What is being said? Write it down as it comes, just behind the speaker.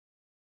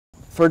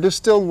For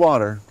distilled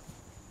water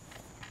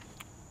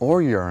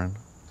or urine,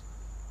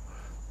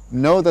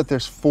 know that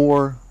there's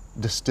 4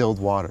 distilled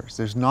waters.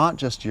 There's not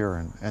just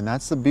urine, and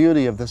that's the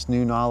beauty of this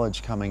new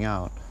knowledge coming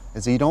out,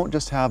 is that you don't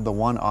just have the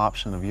one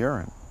option of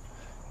urine.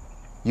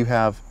 You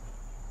have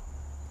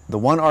the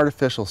one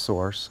artificial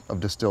source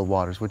of distilled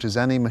waters, which is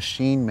any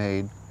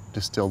machine-made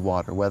distilled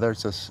water, whether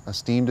it's a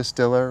steam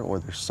distiller or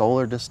there's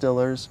solar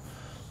distillers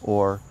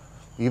or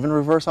even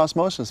reverse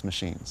osmosis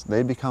machines.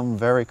 They become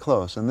very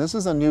close, and this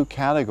is a new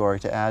category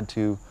to add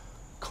to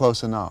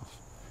close enough.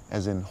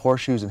 As in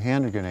horseshoes and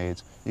hand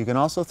grenades, you can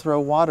also throw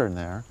water in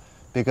there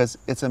because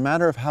it's a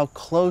matter of how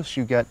close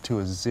you get to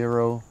a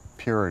 0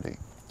 purity,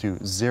 to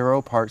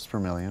 0 parts per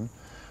million,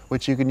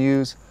 which you can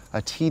use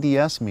a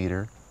TDS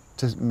meter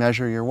to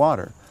measure your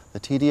water. The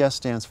TDS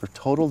stands for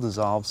Total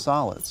Dissolved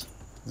Solids.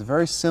 It's a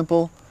very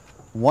simple,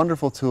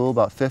 wonderful tool,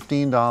 about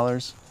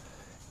 $15,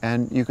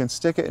 and you can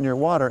stick it in your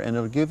water and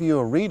it'll give you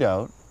a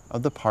readout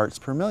of the parts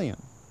per million.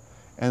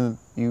 And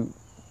you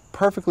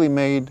perfectly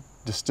made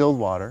distilled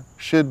water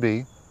should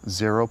be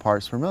 0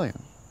 parts per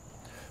million.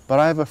 But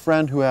I have a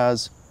friend who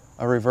has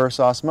a reverse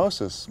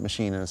osmosis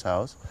machine in his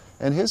house,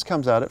 and his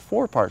comes out at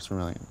 4 parts per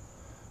million.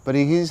 But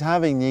he's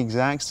having the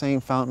exact same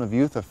fountain of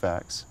youth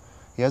effects.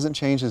 He hasn't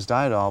changed his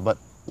diet at all, but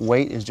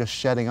weight is just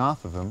shedding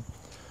off of him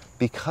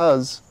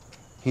because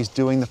he's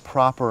doing the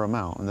proper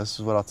amount. And this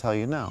is what I'll tell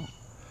you now.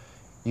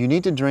 You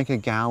need to drink 1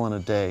 gallon a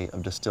day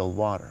of distilled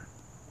water.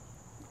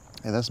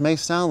 And this may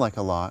sound like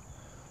a lot,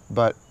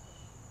 but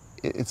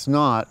it's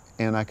not,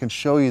 and I can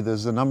show you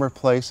there's a number of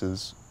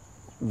places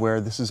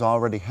where this is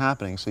already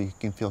happening so you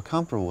can feel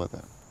comfortable with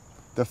it.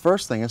 The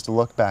first thing is to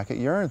look back at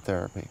urine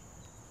therapy.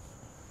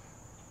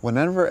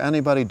 Whenever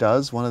anybody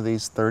does one of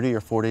these 30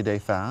 or 40-day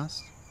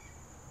fasts,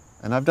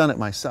 and I've done it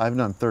myself, I've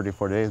done 30 or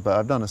 40 days, but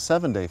I've done a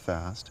 7-day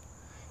fast,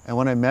 and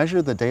when I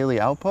measure the daily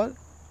output,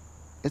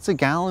 it's 1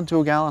 gallon to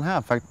 1.5 gallons.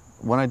 In fact,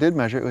 when I did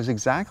measure it, it was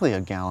exactly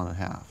 1.5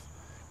 gallons.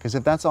 Because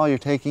if that's all you're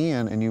taking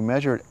in and you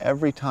measure it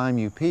every time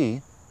you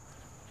pee,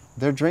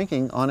 they're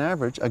drinking on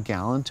average 1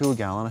 gallon to 1.5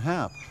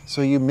 gallons.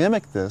 So you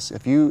mimic this.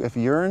 If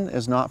urine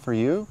is not for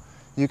you,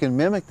 you can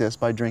mimic this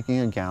by drinking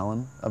 1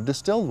 gallon of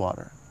distilled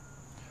water,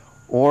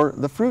 or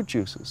the fruit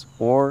juices,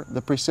 or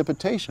the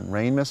precipitation,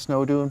 rain, mist,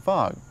 snow, dew, and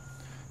fog.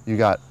 You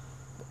got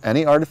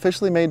any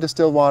artificially made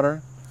distilled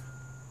water,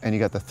 and you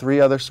got the 3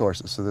 other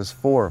sources. So there's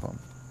 4 of them.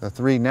 The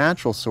 3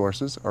 natural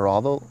sources are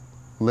all the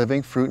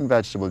living fruit and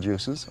vegetable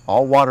juices,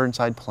 all water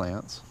inside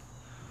plants,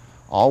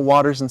 all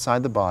waters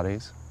inside the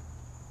bodies,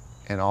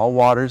 and all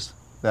waters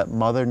that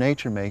Mother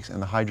Nature makes in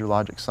the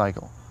hydrologic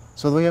cycle.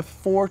 So we have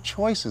 4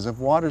 choices of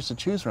waters to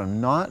choose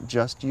from, not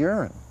just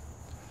urine.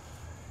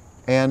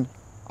 And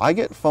I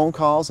get phone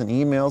calls and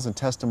emails and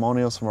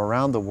testimonials from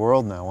around the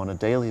world now on a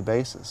daily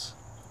basis.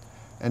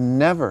 And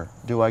never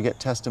do I get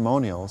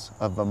testimonials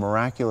of a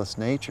miraculous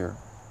nature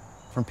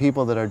from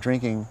people that are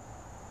drinking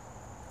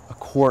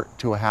 1/4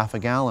 to 1/2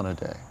 gallon a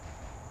day.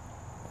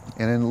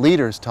 And in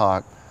liters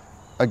talk,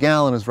 1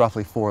 gallon is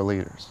roughly 4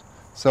 liters.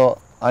 So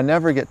I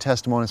never get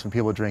testimonies from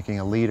people drinking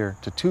 1 liter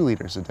to 2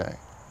 liters a day.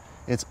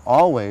 It's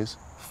always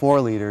 4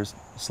 liters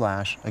 /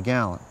 1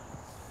 gallon.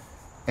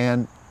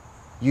 And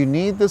you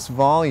need this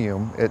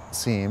volume, it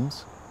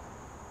seems,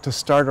 to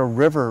start a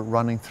river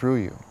running through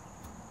you.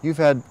 You've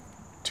had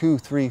 2,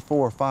 3,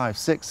 4, 5,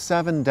 6,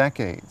 7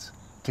 decades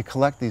to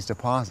collect these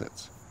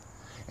deposits.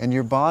 And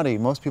your body,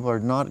 most people are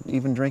not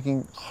even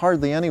drinking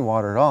hardly any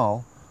water at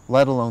all,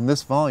 let alone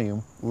this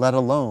volume, let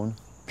alone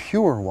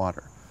pure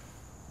water.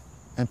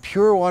 And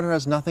pure water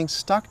has nothing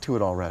stuck to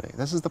it already.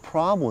 This is the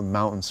problem with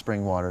mountain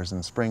spring waters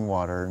and spring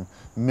water and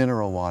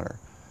mineral water.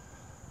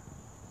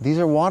 These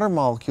are water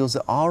molecules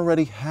that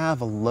already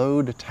have a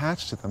load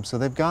attached to them, so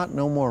they've got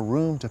no more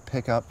room to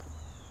pick up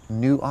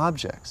new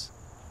objects.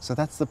 So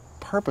that's the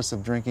purpose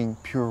of drinking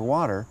pure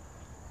water,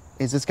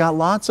 is it's got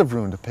lots of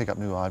room to pick up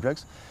new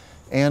objects.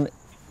 And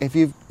if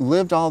you've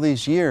lived all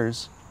these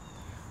years,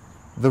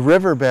 the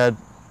riverbed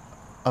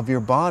of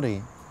your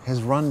body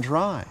has run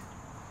dry.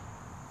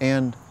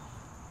 And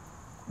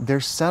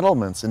there's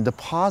settlements and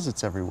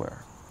deposits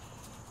everywhere.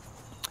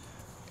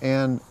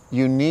 And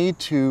you need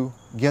to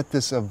get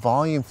this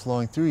volume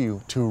flowing through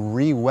you to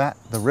re-wet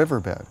the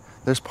riverbed.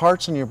 There's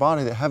parts in your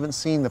body that haven't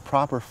seen the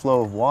proper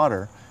flow of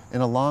water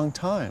in a long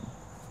time.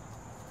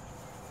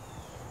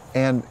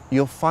 And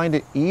you'll find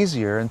it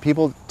easier, and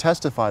people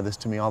testify this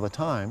to me all the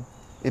time,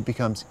 it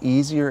becomes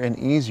easier and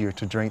easier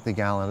to drink the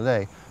gallon a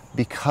day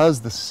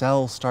because the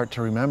cells start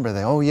to remember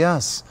that, oh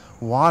yes,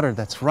 water,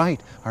 that's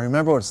right, I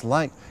remember what it's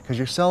like, because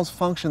your cells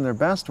function their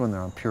best when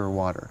they're on pure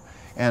water.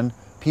 And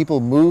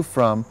people move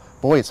from,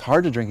 boy, it's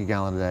hard to drink 1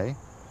 gallon a day,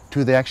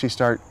 to they actually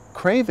start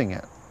craving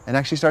it, and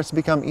actually starts to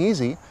become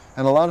easy,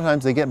 and a lot of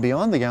times they get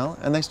beyond the gallon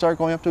and they start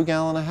going up to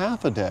 1.5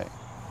 gallons a day.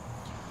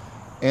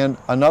 And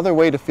another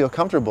way to feel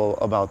comfortable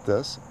about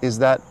this is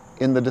that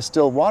in the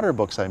distilled water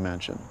books I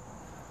mentioned,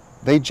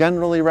 they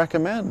generally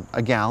recommend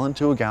 1 gallon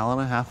to 1.5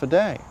 gallons a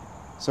day.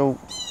 So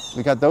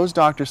we got those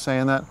doctors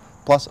saying that,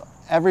 plus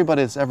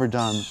everybody that's ever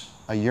done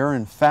a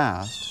urine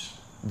fast,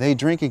 they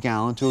drink 1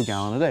 gallon to 1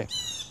 gallon a day.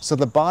 So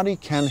the body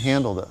can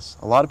handle this.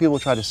 A lot of people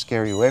try to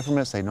scare you away from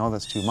it, say, no,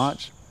 that's too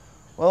much.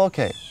 Well,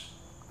 okay,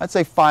 I'd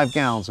say 5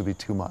 gallons would be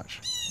too much.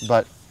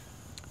 But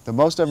the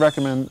most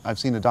I've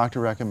seen a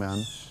doctor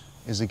recommend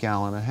is 1.5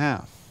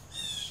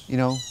 gallons. You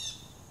know,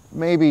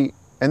 maybe,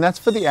 and that's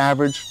for the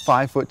average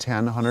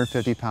 5'10",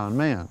 150-pound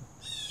man.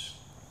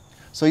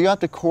 So you have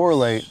to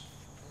correlate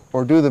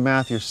or do the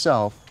math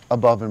yourself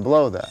above and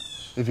below that.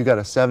 If you've got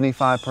a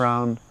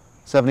 75-pound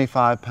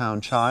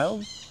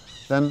child,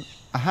 then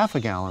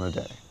 1/2 gallon a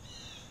day.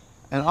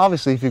 And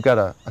obviously, if you've got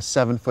a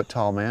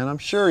 7-foot-tall man, I'm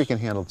sure he can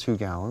handle 2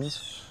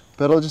 gallons,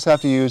 but you'll just have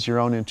to use your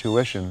own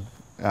intuition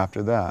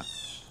after that.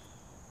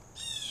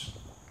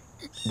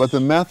 But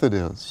the method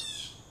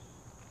is,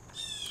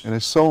 and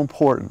it's so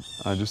important,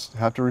 I just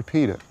have to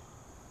repeat it.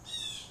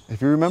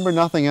 If you remember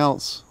nothing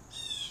else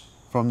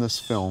from this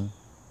film,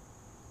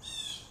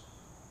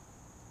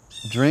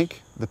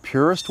 drink the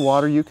purest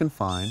water you can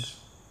find,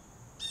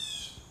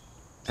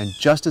 and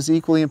just as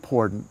equally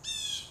important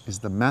is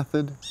the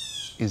method,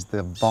 is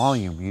the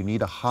volume. You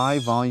need a high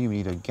volume,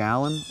 you need 1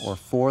 gallon or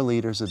 4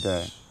 liters a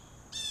day.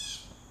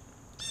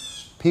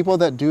 People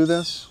that do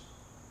this,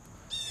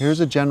 here's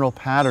a general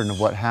pattern of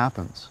what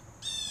happens.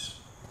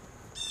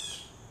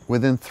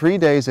 Within 3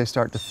 days, they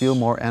start to feel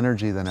more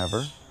energy than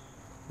ever.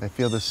 They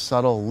feel this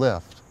subtle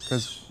lift.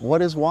 Because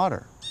what is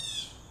water?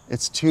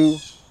 It's 2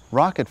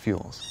 rocket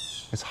fuels.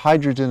 It's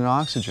hydrogen and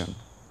oxygen.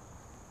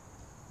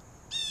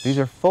 These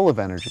are full of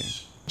energy.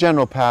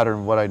 General pattern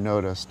of what I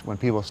noticed when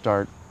people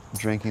start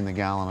drinking the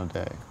gallon a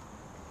day.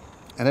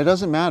 And it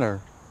doesn't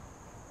matter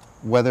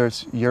whether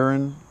it's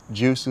urine,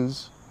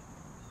 juices,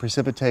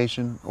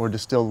 precipitation, or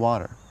distilled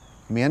water.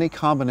 I mean, any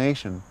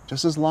combination,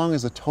 just as long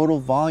as the total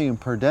volume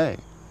per day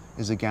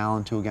is 1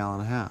 gallon to 1.5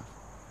 gallons.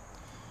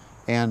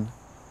 And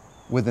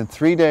within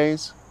 3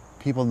 days,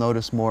 people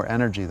notice more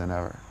energy than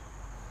ever.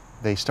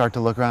 They start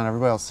to look around,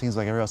 everybody else seems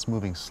like everybody else is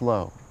moving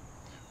slow.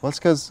 Well, it's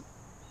because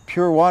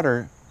pure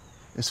water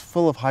is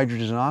full of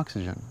hydrogen and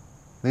oxygen.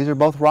 These are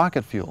both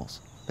rocket fuels.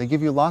 They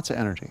give you lots of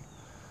energy.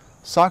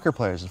 Soccer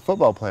players and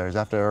football players,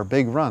 after a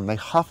big run, they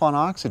huff on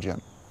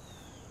oxygen.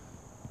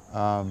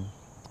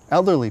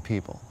 Elderly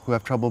people who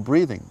have trouble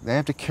breathing, they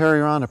have to carry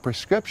around a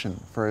prescription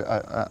for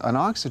an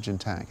oxygen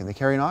tank, and they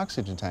carry an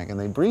oxygen tank and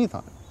they breathe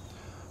on it.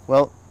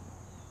 Well,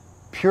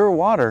 pure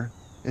water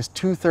is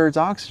 2/3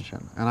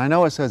 oxygen. And I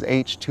know it says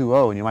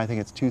H2O, and you might think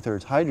it's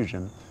 2/3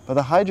 hydrogen, but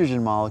the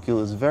hydrogen molecule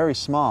is very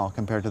small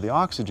compared to the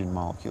oxygen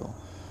molecule.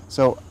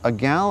 So 1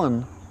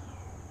 gallon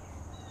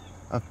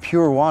of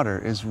pure water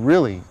is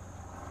really,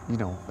 you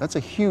know, that's a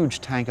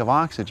huge tank of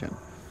oxygen.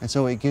 And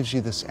so it gives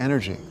you this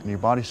energy, and your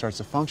body starts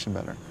to function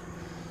better.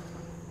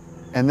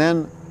 And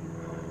then,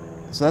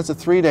 so that's at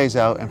 3 days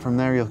out, and from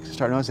there you'll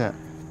start noticing that.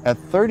 At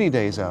 30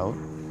 days out,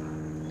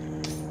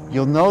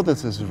 you'll know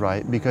this is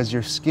right because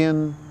your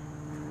skin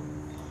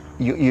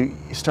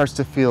starts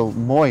to feel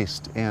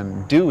moist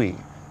and dewy,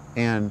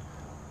 and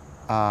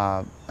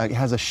it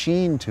has a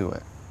sheen to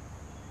it.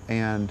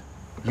 And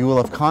you will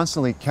have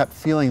constantly kept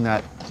feeling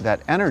that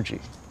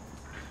energy.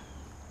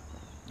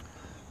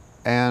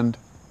 And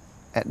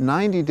at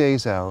 90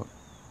 days out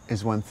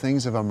is when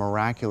things of a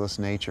miraculous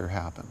nature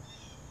happen.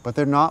 But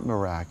they're not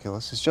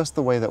miraculous, it's just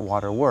the way that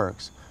water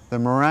works. They're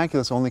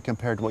miraculous only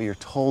compared to what you're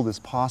told is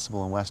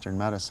possible in Western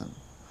medicine.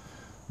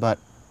 But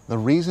the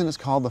reason it's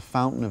called the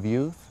fountain of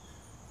youth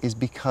is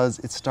because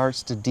it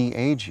starts to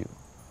de-age you.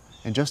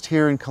 And just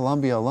here in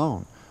Colombia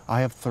alone,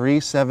 I have 3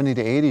 70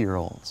 to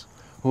 80-year-olds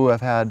who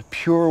have had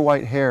pure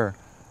white hair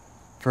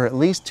for at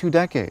least 2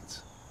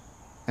 decades.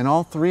 And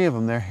all 3 of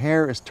them, their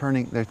hair is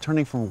they're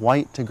turning from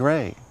white to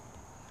gray.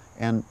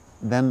 And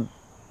then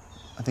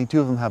I think 2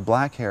 of them have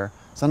black hair.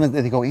 Sometimes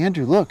they go,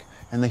 Andrew, look,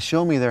 and they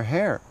show me their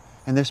hair.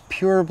 And there's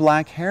pure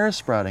black hair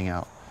sprouting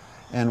out.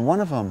 And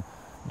one of them,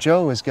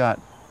 Joe, has got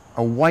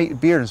a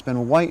white beard. It's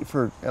been white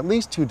for at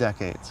least 2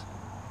 decades.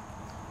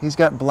 He's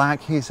got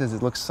black, he says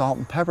it looks salt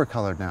and pepper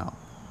colored now.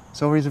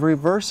 So he's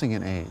reversing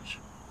in age.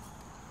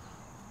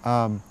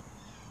 And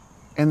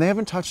they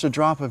haven't touched a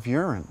drop of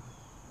urine.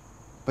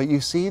 But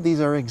you see,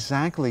 these are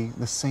exactly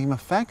the same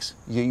effects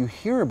you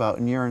hear about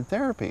in urine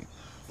therapy.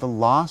 The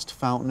lost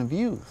fountain of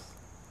youth.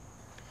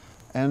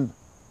 And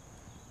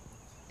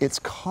it's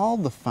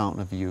called the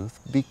fountain of youth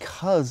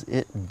because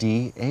it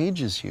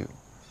de-ages you.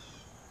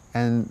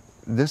 And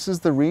this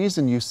is the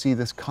reason you see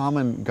this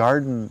common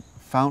garden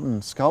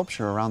fountain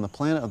sculpture around the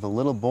planet of the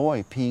little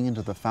boy peeing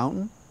into the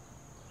fountain.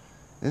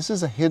 This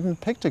is a hidden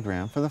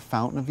pictogram for the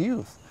fountain of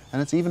youth. And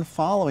it's even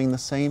following the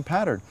same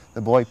pattern.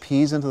 The boy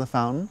pees into the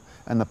fountain,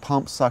 and the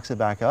pump sucks it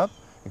back up,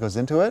 it goes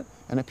into it,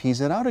 and it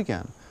pees it out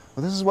again.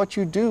 Well, this is what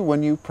you do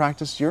when you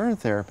practice urine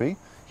therapy.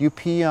 You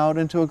pee out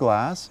into a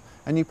glass,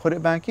 and you put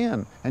it back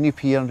in, and you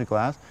pee out into a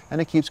glass, and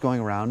it keeps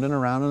going around and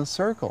around in a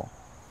circle.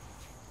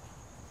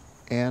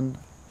 And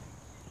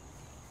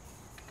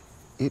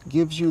it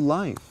gives you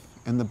life,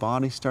 and the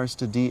body starts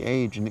to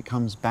de-age, and it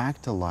comes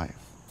back to life.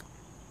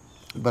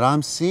 But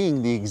I'm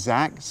seeing the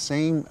exact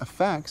same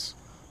effects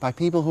by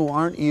people who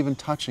aren't even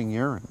touching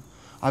urine.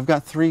 I've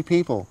got 3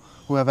 people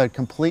who have had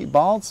complete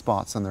bald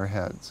spots on their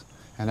heads,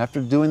 And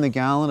after doing the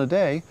gallon a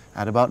day,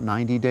 at about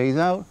 90 days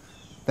out,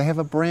 they have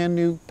a brand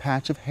new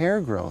patch of hair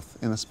growth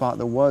in a spot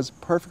that was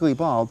perfectly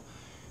bald,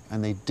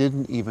 and they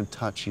didn't even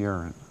touch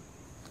urine.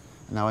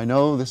 Now I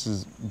know this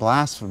is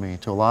blasphemy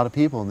to a lot of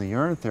people in the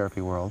urine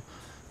therapy world,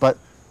 but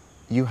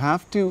you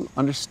have to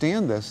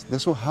understand this.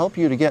 This will help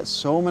you to get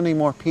so many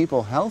more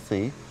people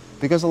healthy,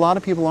 because a lot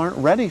of people aren't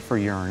ready for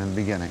urine in the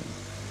beginning.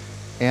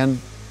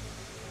 And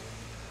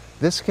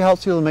this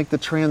helps you to make the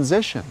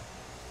transition.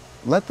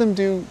 Let them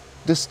do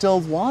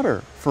distilled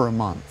water for a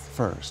month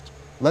first.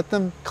 Let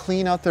them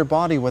clean out their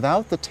body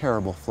without the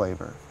terrible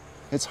flavor.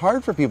 It's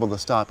hard for people to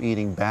stop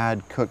eating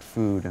bad cooked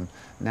food and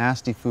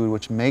nasty food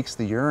which makes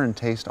the urine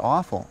taste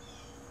awful.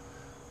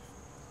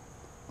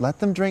 Let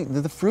them drink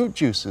the fruit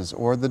juices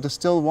or the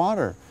distilled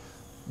water.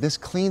 This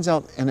cleans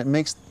out, and it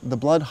makes the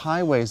blood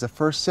highways the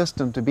first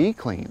system to be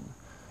clean,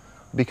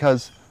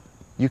 because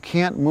you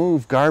can't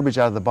move garbage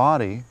out of the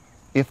body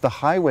if the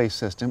highway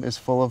system is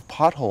full of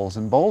potholes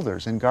and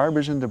boulders and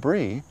garbage and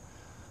debris.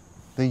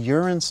 The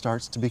urine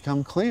starts to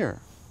become clear.